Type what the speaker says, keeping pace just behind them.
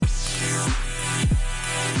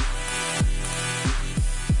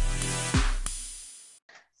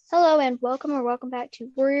and welcome back to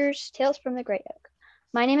Warriors Tales from the Great Oak.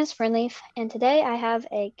 My name is Fernleaf, and today I have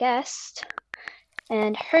a guest,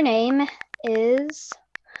 and her name is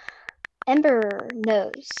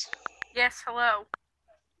Embernose. Yes, hello.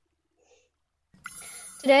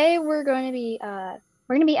 Today we're going to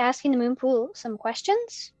be asking the Moon Pool some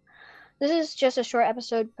questions. This is just a short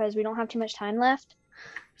episode because we don't have too much time left.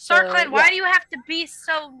 Starclan, why do you have to be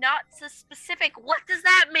so not so specific? What does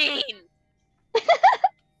that mean?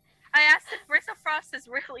 I asked if Brissa Frost is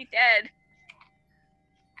really dead.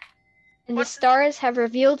 And the stars have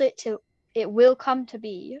revealed it will come to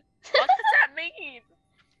be. What does that mean?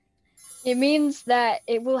 It means that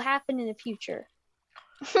it will happen in the future.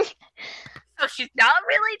 So she's not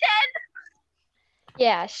really dead?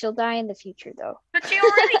 Yeah, she'll die in the future though. But she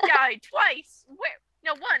already died twice.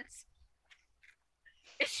 Once.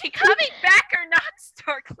 Is she coming back or not,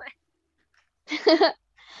 Starclan?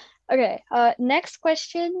 Okay, next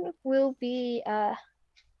question will be, I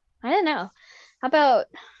don't know. How about,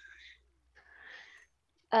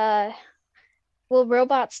 will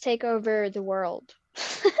robots take over the world?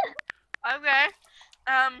 Okay.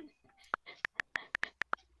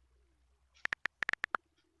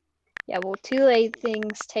 Yeah, will two-legged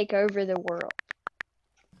things take over the world?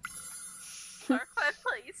 Starclan,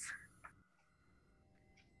 please.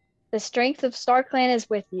 The strength of StarClan is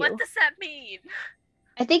with you. What does that mean?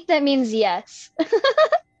 I think that means yes.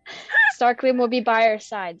 StarClan will be by our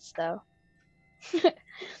sides, though.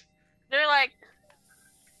 They're like,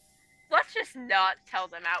 let's just not tell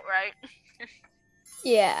them outright.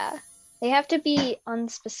 Yeah, they have to be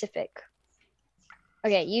unspecific.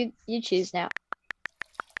 Okay, you choose now.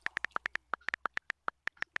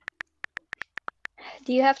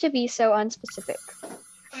 Do you have to be so unspecific?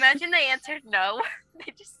 Imagine they answered no.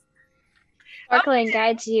 They just... StarClan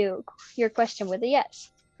guides your question with a yes.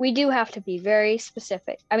 We do have to be very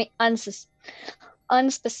specific. I mean, unspecific.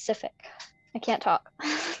 I can't talk.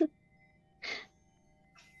 I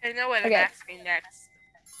know what I'm asking next.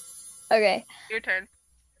 Okay. Your turn.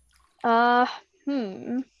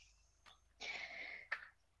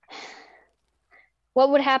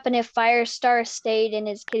 What would happen if Firestar stayed in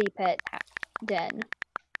his kitty pet den?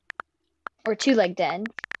 Or two-leg den?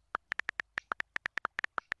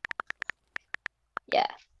 Yeah,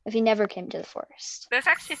 if he never came to the forest. There's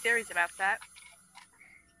actually theories about that.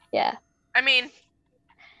 Yeah. I mean...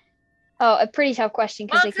 Oh, a pretty tough question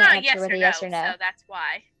because they can't answer with a yes or no. So that's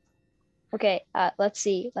why. Okay, let's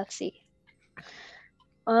see. Here.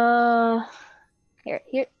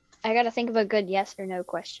 I gotta think of a good yes or no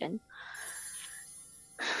question.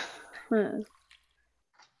 Here,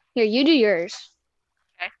 you do yours.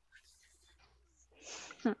 Okay.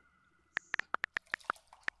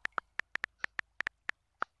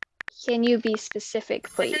 Can you be specific,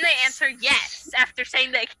 please? Didn't they answer yes after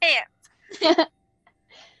saying they can't?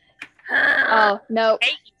 Oh, no,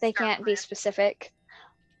 they can't be specific.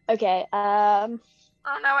 Okay, Oh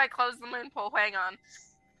no, I closed the moon pool. Hang on.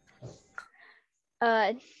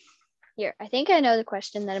 Here, I think I know the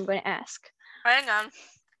question that I'm going to ask. Hang on.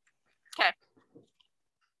 Okay.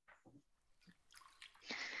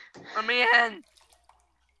 Let me in.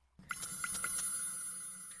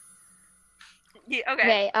 Yeah, okay.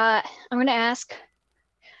 Okay, I'm going to ask,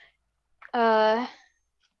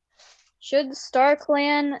 should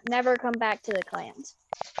StarClan never come back to the clans?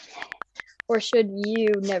 Or should you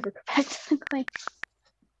never go back to the clans?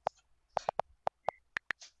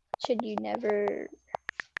 Should you never...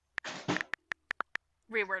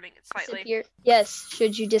 Rewording it slightly. Disappear? Yes,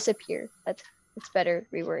 should you disappear? It's better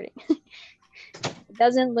rewording. It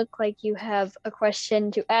doesn't look like you have a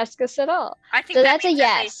question to ask us at all. I think so that's a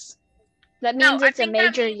yes. That means it's a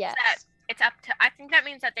major yes. It's up to... I think that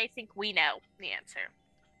means that they think we know the answer.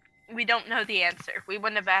 We don't know the answer. We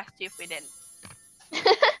wouldn't have asked you if we didn't.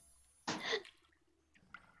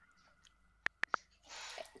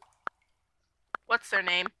 What's their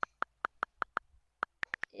name?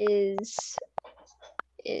 Is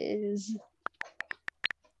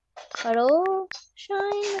Puddle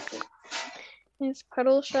Shine? Is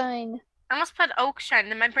Puddle Shine? I almost put Oak Shine,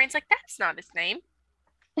 and my brain's like, that's not his name.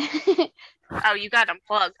 Oh, you got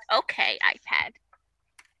unplugged. Okay, iPad.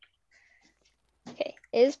 Okay,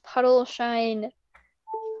 is Puddle Shine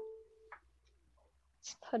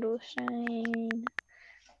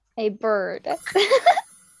a bird?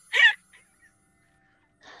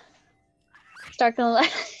 Start gonna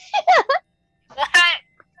let What?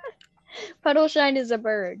 Puddle Shine is a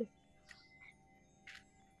bird.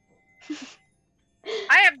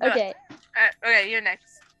 I have no... Okay. Okay, you're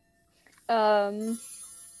next.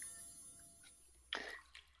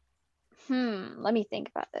 Let me think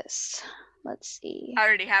about this. Let's see. I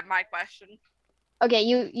already have my question. Okay,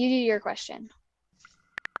 you do your question.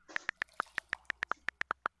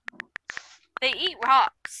 They eat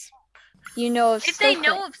rocks. You know of If they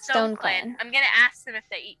know of Stone Clan, I'm gonna ask them if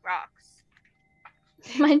they eat rocks.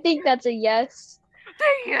 I think that's a yes.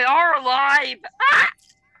 They are alive. Ah!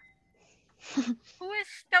 Who is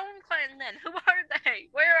Stone Clan then? Who are they?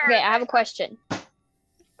 Where are they? Okay, I have a question.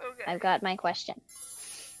 Okay. I've got my question.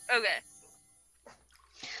 Okay.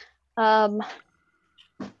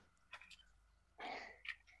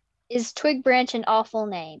 Is Twig Branch an awful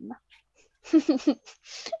name?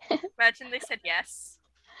 Imagine they said yes.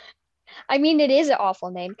 I mean, it is an awful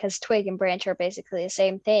name because Twig and Branch are basically the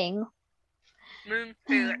same thing. Moon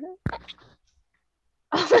Feather.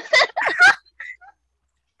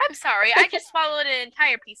 I'm sorry, I just swallowed an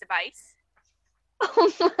entire piece of ice.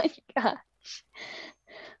 Oh my gosh.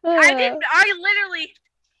 I literally.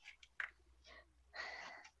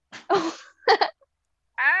 Oh. It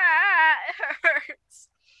hurts.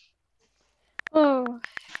 Oh.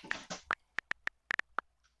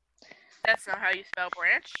 That's not how you spell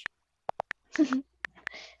branch.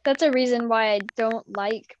 That's a reason why I don't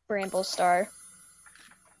like Bramblestar.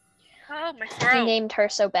 Oh, my He throat. named her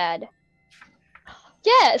so bad.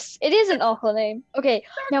 Yes, it is an awful name. Okay,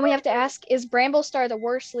 now we have to ask, is Bramblestar the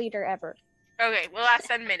worst leader ever? Okay, we'll ask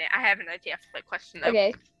that in a minute. I have an idea for the question, though.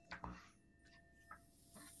 Okay.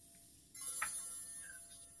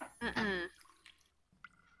 I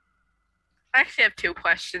actually have 2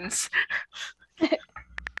 questions.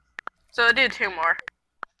 So I'll do 2 more.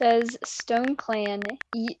 Does Stone Clan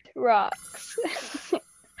eat rocks?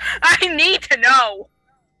 I need to know!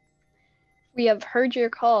 We have heard your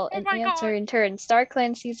call Oh and my answer God. in turn. Star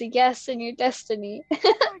Clan sees a yes in your destiny. Oh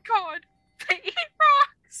my God. They eat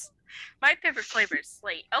rocks! My favorite flavor is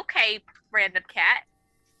slate. Okay, random cat.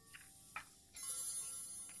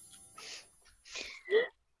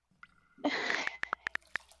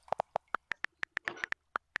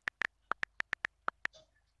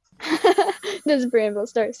 Does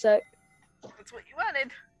Bramblestar suck? That's what you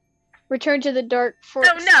wanted. Return to the dark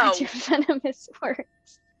forest. So no. Your venomous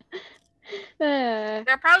words. They're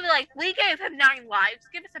probably like, we gave him 9 lives.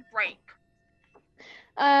 Give us a break.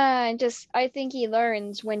 I think he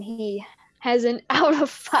learns when he has an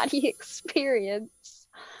out-of-body experience.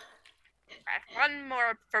 Okay, 1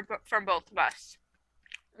 more from both of us.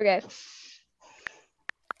 Okay.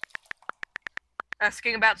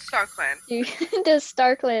 Asking about Star Clan. Does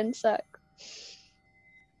Star Clan suck?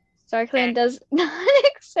 Star Clan does not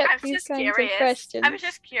accept these kinds of questions. I was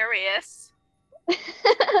just curious.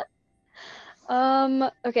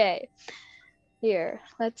 Okay. Here,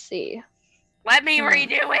 let's see. Let me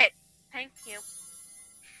redo it. Thank you.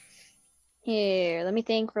 Here, let me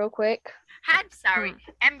think real quick. I'm sorry.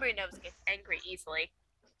 Embernose gets angry easily.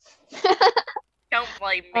 Don't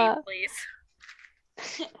blame me, please.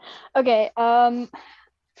 Okay,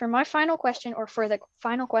 for my final question, or for the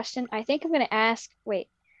final question, I think I'm gonna ask, wait.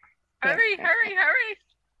 Hurry.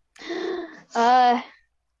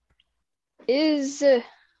 Is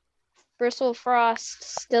Bristle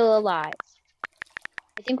Frost still alive?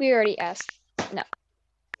 I think we already asked. No.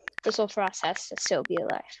 Bristle Frost has to still be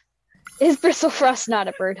alive. Is Bristle Frost not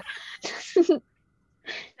a bird? That's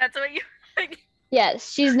what you think?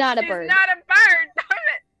 Yes, she's not a bird. She's not a bird, damn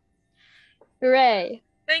it. Hooray.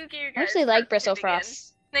 Thank you guys. I actually like Bristle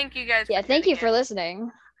Frost. Thank you guys. Yeah, thank you for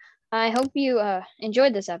listening. I hope you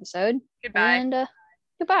enjoyed this episode. Goodbye. And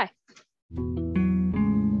goodbye.